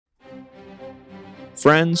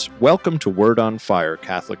Friends, welcome to Word on Fire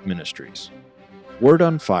Catholic Ministries. Word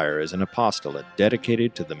on Fire is an apostolate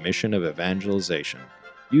dedicated to the mission of evangelization,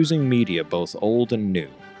 using media both old and new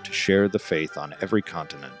to share the faith on every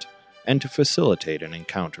continent and to facilitate an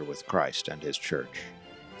encounter with Christ and His Church.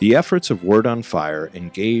 The efforts of Word on Fire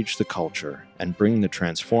engage the culture and bring the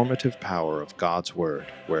transformative power of God's Word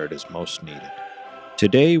where it is most needed.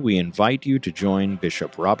 Today we invite you to join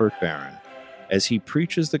Bishop Robert Barron as he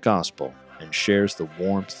preaches the gospel and shares the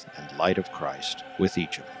warmth and light of Christ with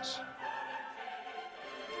each of us.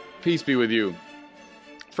 Peace be with you.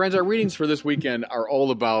 Friends, our readings for this weekend are all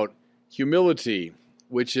about humility,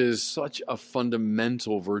 which is such a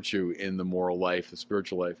fundamental virtue in the moral life, the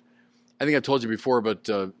spiritual life. I think I've told you before, but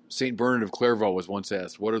St. Bernard of Clairvaux was once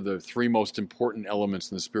asked, what are the three most important elements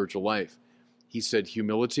in the spiritual life? He said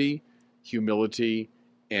humility, humility,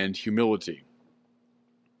 and humility.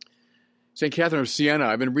 St. Catherine of Siena,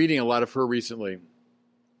 I've been reading a lot of her recently.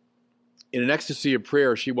 In an ecstasy of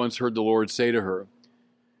prayer, she once heard the Lord say to her,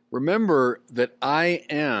 "Remember that I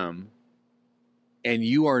am and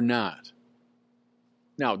you are not."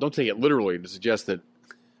 Now, don't take it literally to suggest that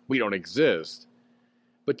we don't exist,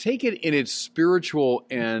 but take it in its spiritual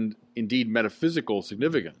and indeed metaphysical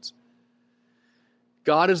significance.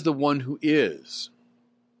 God is the one who is.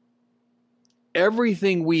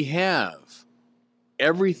 Everything we have,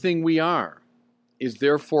 everything we are, is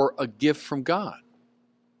therefore a gift from God.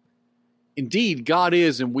 Indeed, God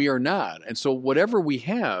is and we are not. And so whatever we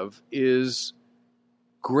have is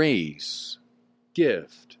grace,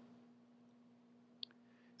 gift.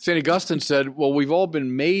 St. Augustine said, well, we've all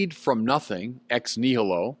been made from nothing, ex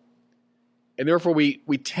nihilo, and therefore we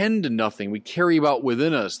tend to nothing. We carry about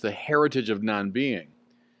within us the heritage of non-being.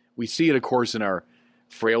 We see it, of course, in our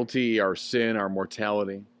frailty, our sin, our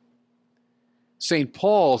mortality. St.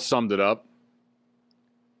 Paul summed it up.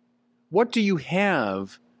 What do you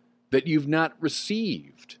have that you've not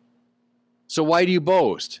received? So why do you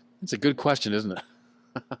boast? That's a good question, isn't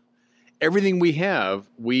it? Everything we have,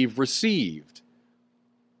 we've received.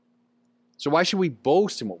 So why should we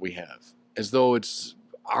boast in what we have, as though it's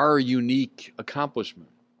our unique accomplishment?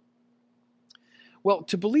 Well,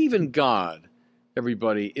 to believe in God,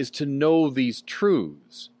 everybody, is to know these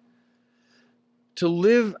truths. To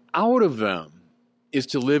live out of them is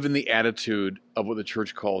to live in the attitude of what the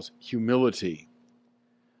Church calls humility.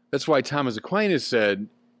 That's why Thomas Aquinas said,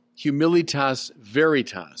 humilitas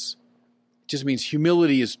veritas. It just means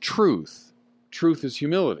humility is truth. Truth is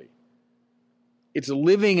humility. It's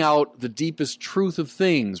living out the deepest truth of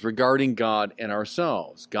things regarding God and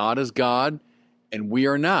ourselves. God is God, and we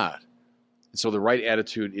are not. And so the right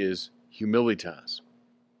attitude is humilitas.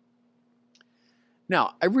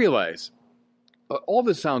 Now, I realize all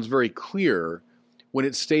this sounds very clear when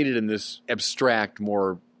it's stated in this abstract,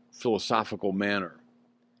 more philosophical manner.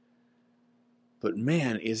 But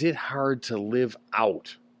man, is it hard to live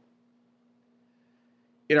out.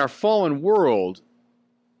 In our fallen world,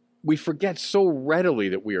 we forget so readily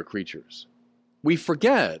that we are creatures. We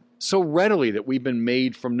forget so readily that we've been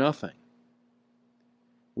made from nothing.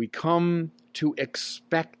 We come to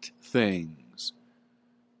expect things,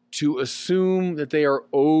 to assume that they are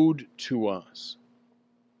owed to us.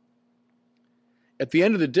 At the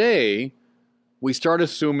end of the day, we start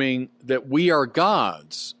assuming that we are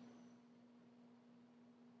God's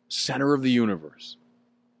center of the universe.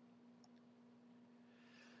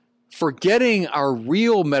 Forgetting our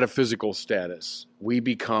real metaphysical status, we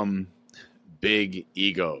become big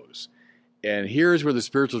egos. And here's where the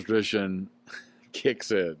spiritual tradition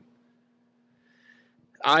kicks in.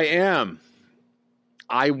 I am,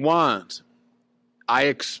 I want, I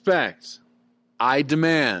expect, I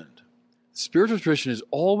demand. Spiritual tradition is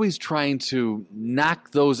always trying to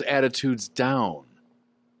knock those attitudes down,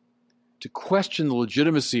 to question the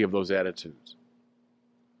legitimacy of those attitudes.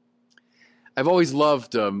 I've always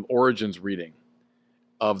loved Origen's reading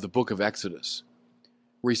of the book of Exodus,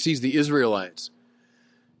 where he sees the Israelites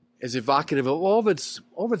as evocative of all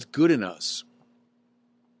that's good in us.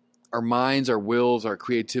 Our minds, our wills, our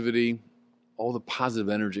creativity, all the positive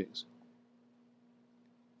energies.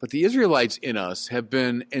 But the Israelites in us have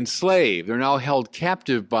been enslaved. They're now held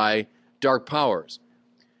captive by dark powers.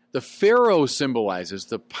 The Pharaoh symbolizes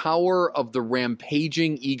the power of the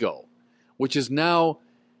rampaging ego, which has now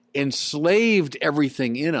enslaved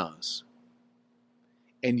everything in us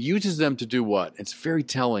and uses them to do what? It's very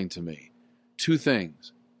telling to me. Two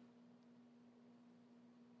things.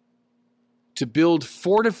 To build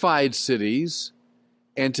fortified cities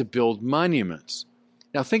and to build monuments.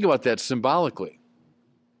 Now think about that symbolically.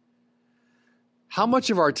 How much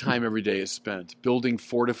of our time every day is spent building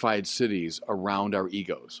fortified cities around our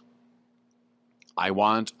egos? I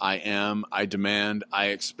want, I am, I demand, I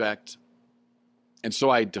expect. And so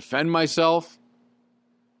I defend myself,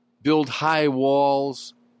 build high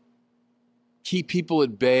walls, keep people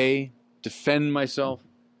at bay, defend myself.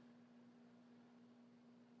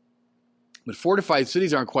 But fortified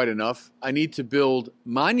cities aren't quite enough. I need to build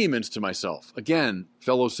monuments to myself. Again,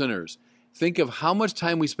 fellow sinners, think of how much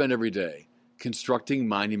time we spend every day constructing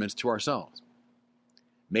monuments to ourselves,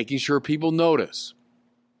 making sure people notice,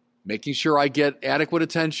 making sure I get adequate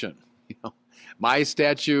attention. My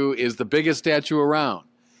statue is the biggest statue around.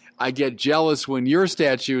 I get jealous when your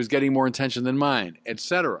statue is getting more attention than mine,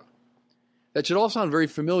 etc. That should all sound very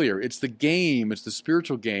familiar. It's the game, it's the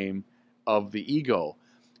spiritual game of the ego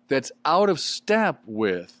that's out of step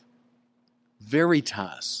with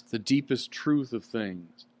veritas, the deepest truth of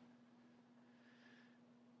things.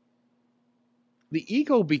 The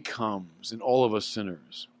ego becomes, in all of us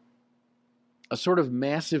sinners, a sort of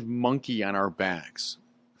massive monkey on our backs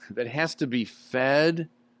that has to be fed,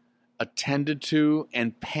 attended to,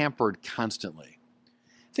 and pampered constantly.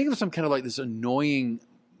 Think of some kind of like this annoying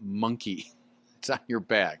monkey that's on your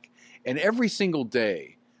back. And every single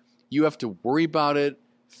day, you have to worry about it,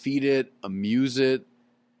 feed it, amuse it.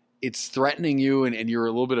 It's threatening you and you're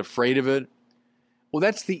a little bit afraid of it. Well,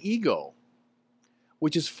 that's the ego,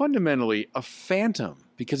 which is fundamentally a phantom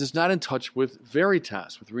because it's not in touch with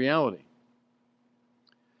veritas, with reality.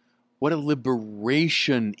 What a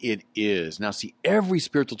liberation it is. Now, see, every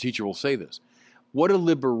spiritual teacher will say this. What a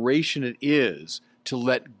liberation it is to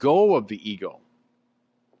let go of the ego.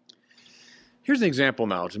 Here's an example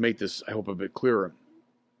now to make this, I hope, a bit clearer.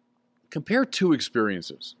 Compare two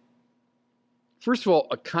experiences. First of all,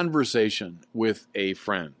 a conversation with a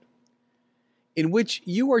friend in which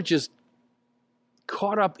you are just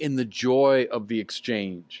caught up in the joy of the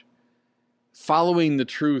exchange, following the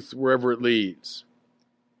truth wherever it leads,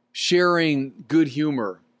 sharing good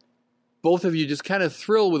humor. Both of you just kind of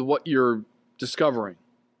thrill with what you're discovering.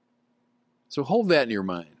 So hold that in your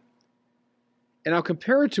mind. And I'll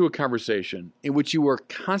compare it to a conversation in which you are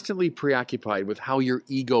constantly preoccupied with how your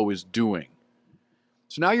ego is doing.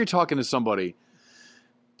 So now you're talking to somebody,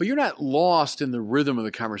 but you're not lost in the rhythm of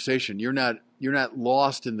the conversation. You're not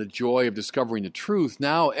lost in the joy of discovering the truth.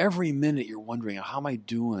 Now every minute you're wondering, how am I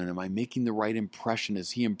doing? Am I making the right impression? Is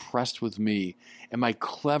he impressed with me? Am I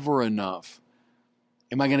clever enough?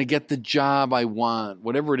 Am I going to get the job I want?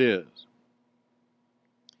 Whatever it is.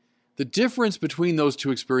 The difference between those two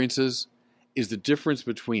experiences is the difference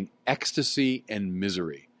between ecstasy and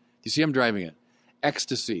misery. You see, I'm driving it.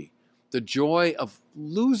 Ecstasy, the joy of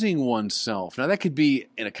losing oneself. Now, that could be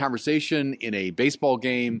in a conversation, in a baseball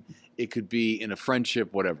game. It could be in a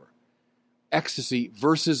friendship, whatever. Ecstasy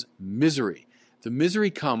versus misery. The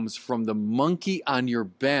misery comes from the monkey on your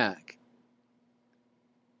back.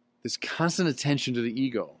 This constant attention to the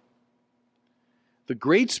ego. The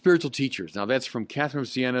great spiritual teachers, now that's from Catherine of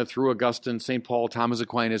Siena through Augustine, St. Paul, Thomas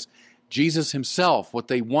Aquinas, Jesus himself, what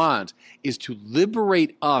they want is to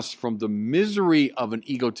liberate us from the misery of an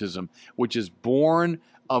egotism, which is born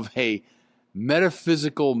of a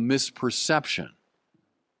metaphysical misperception.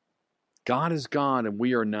 God is God and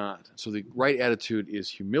we are not. So the right attitude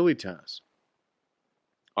is humilitas.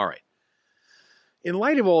 All right. In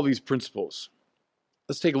light of all these principles,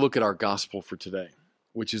 let's take a look at our gospel for today,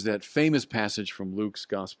 which is that famous passage from Luke's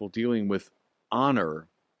gospel dealing with honor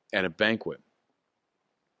at a banquet.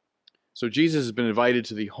 So Jesus has been invited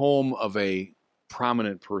to the home of a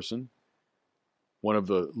prominent person, one of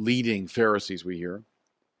the leading Pharisees we hear.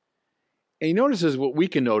 And he notices what we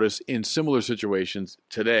can notice in similar situations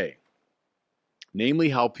today, namely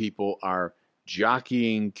how people are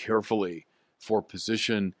jockeying carefully for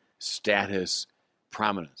position, status,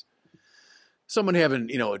 prominence. Someone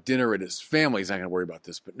having, a dinner at his family is not going to worry about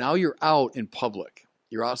this, but now you're out in public.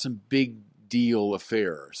 You're out some big deal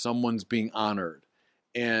affair. Someone's being honored,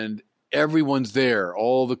 and everyone's there.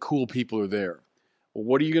 All the cool people are there. Well,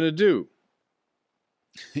 what are you going to do?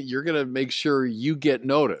 You're going to make sure you get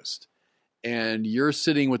noticed, and you're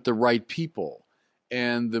sitting with the right people,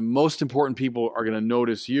 and the most important people are going to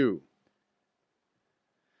notice you.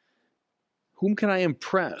 Whom can I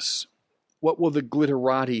impress? What will the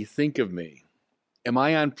glitterati think of me? Am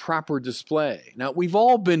I on proper display? Now, we've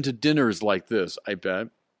all been to dinners like this, I bet.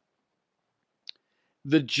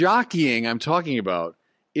 The jockeying I'm talking about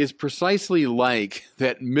is precisely like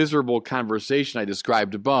that miserable conversation I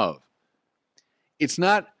described above. It's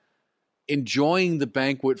not enjoying the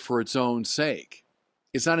banquet for its own sake.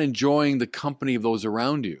 It's not enjoying the company of those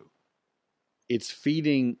around you. It's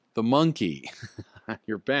feeding the monkey on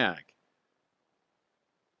your back.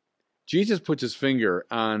 Jesus puts his finger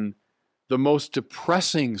on the most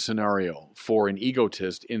depressing scenario for an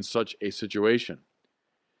egotist in such a situation.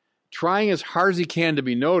 Trying as hard as he can to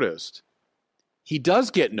be noticed, he does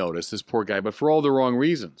get noticed, this poor guy, but for all the wrong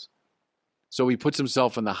reasons. So he puts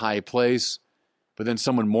himself in the high place, but then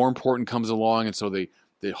someone more important comes along, and so the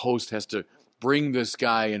host has to bring this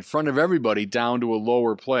guy in front of everybody down to a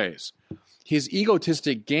lower place. His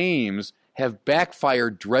egotistic games have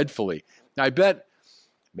backfired dreadfully. Now, I bet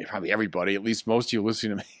probably everybody, at least most of you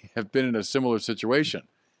listening to me, have been in a similar situation.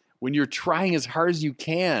 When you're trying as hard as you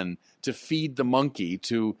can to feed the monkey,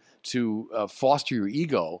 to foster your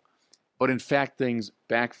ego, but in fact things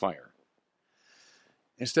backfire.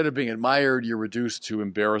 Instead of being admired, you're reduced to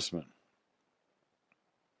embarrassment.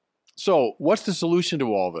 So, what's the solution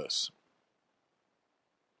to all this?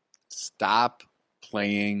 Stop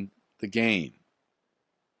playing the game.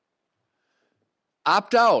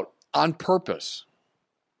 Opt out on purpose.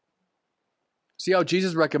 See how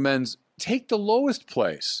Jesus recommends take the lowest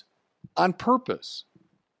place on purpose.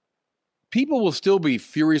 People will still be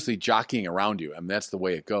furiously jockeying around you. I mean, that's the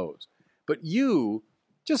way it goes. But you,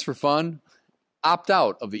 just for fun, opt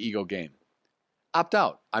out of the ego game. Opt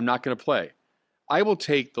out. I'm not going to play. I will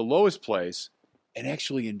take the lowest place and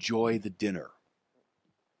actually enjoy the dinner.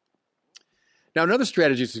 Now, another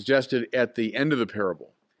strategy suggested at the end of the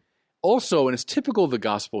parable, also, and it's typical of the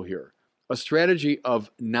gospel here, a strategy of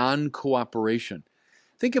non-cooperation.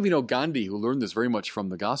 Think of, Gandhi, who learned this very much from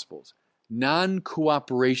the Gospels.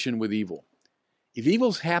 Non-cooperation with evil. If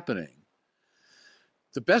evil's happening,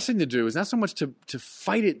 the best thing to do is not so much to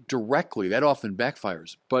fight it directly, that often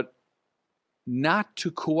backfires, but not to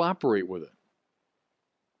cooperate with it.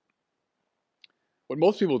 What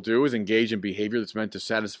most people do is engage in behavior that's meant to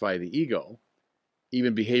satisfy the ego,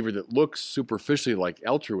 even behavior that looks superficially like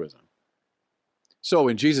altruism. So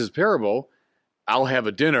in Jesus' parable, I'll have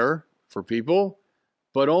a dinner for people,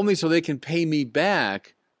 but only so they can pay me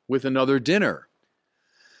back with another dinner.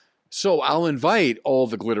 So I'll invite all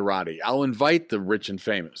the glitterati. I'll invite the rich and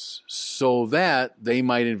famous so that they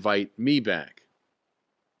might invite me back.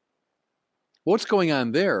 What's going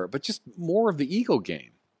on there? But just more of the ego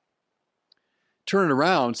game. Turn it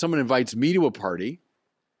around, someone invites me to a party.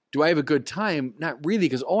 Do I have a good time? Not really,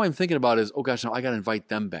 because all I'm thinking about is, oh gosh, no, I got to invite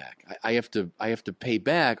them back. I have to pay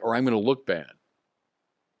back, or I'm going to look bad.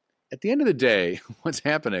 At the end of the day, what's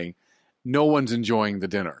happening? No one's enjoying the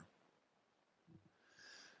dinner.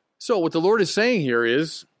 So what the Lord is saying here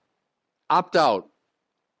is, opt out.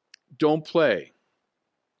 Don't play.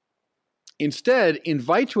 Instead,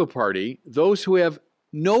 invite to a party those who have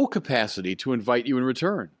no capacity to invite you in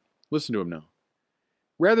return. Listen to him now.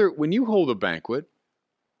 Rather, when you hold a banquet,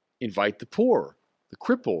 invite the poor, the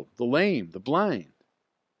crippled, the lame, the blind.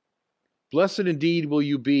 Blessed indeed will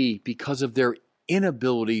you be because of their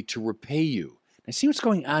inability to repay you. Now see what's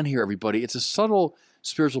going on here, everybody. It's a subtle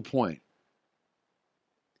spiritual point.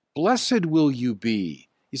 Blessed will you be.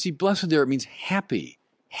 You see, blessed there, it means happy.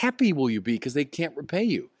 Happy will you be because they can't repay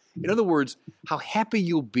you. In other words, how happy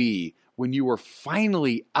you'll be when you are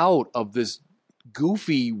finally out of this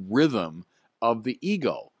goofy rhythm of the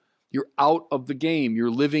ego. You're out of the game.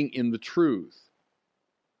 You're living in the truth.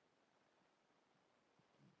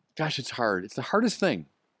 Gosh, it's hard. It's the hardest thing.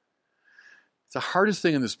 It's the hardest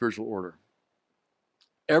thing in the spiritual order.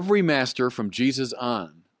 Every master from Jesus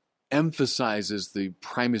on emphasizes the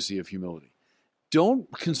primacy of humility. Don't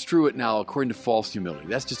construe it now according to false humility.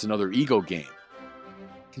 That's just another ego game.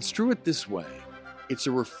 Construe it this way. It's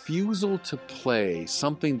a refusal to play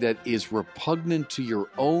something that is repugnant to your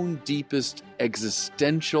own deepest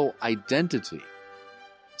existential identity.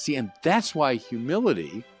 See, and that's why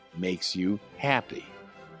humility makes you happy.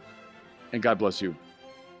 And God bless you.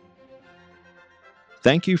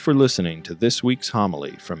 Thank you for listening to this week's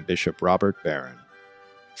homily from Bishop Robert Barron.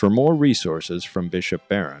 For more resources from Bishop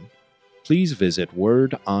Barron, please visit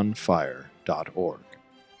wordonfire.org.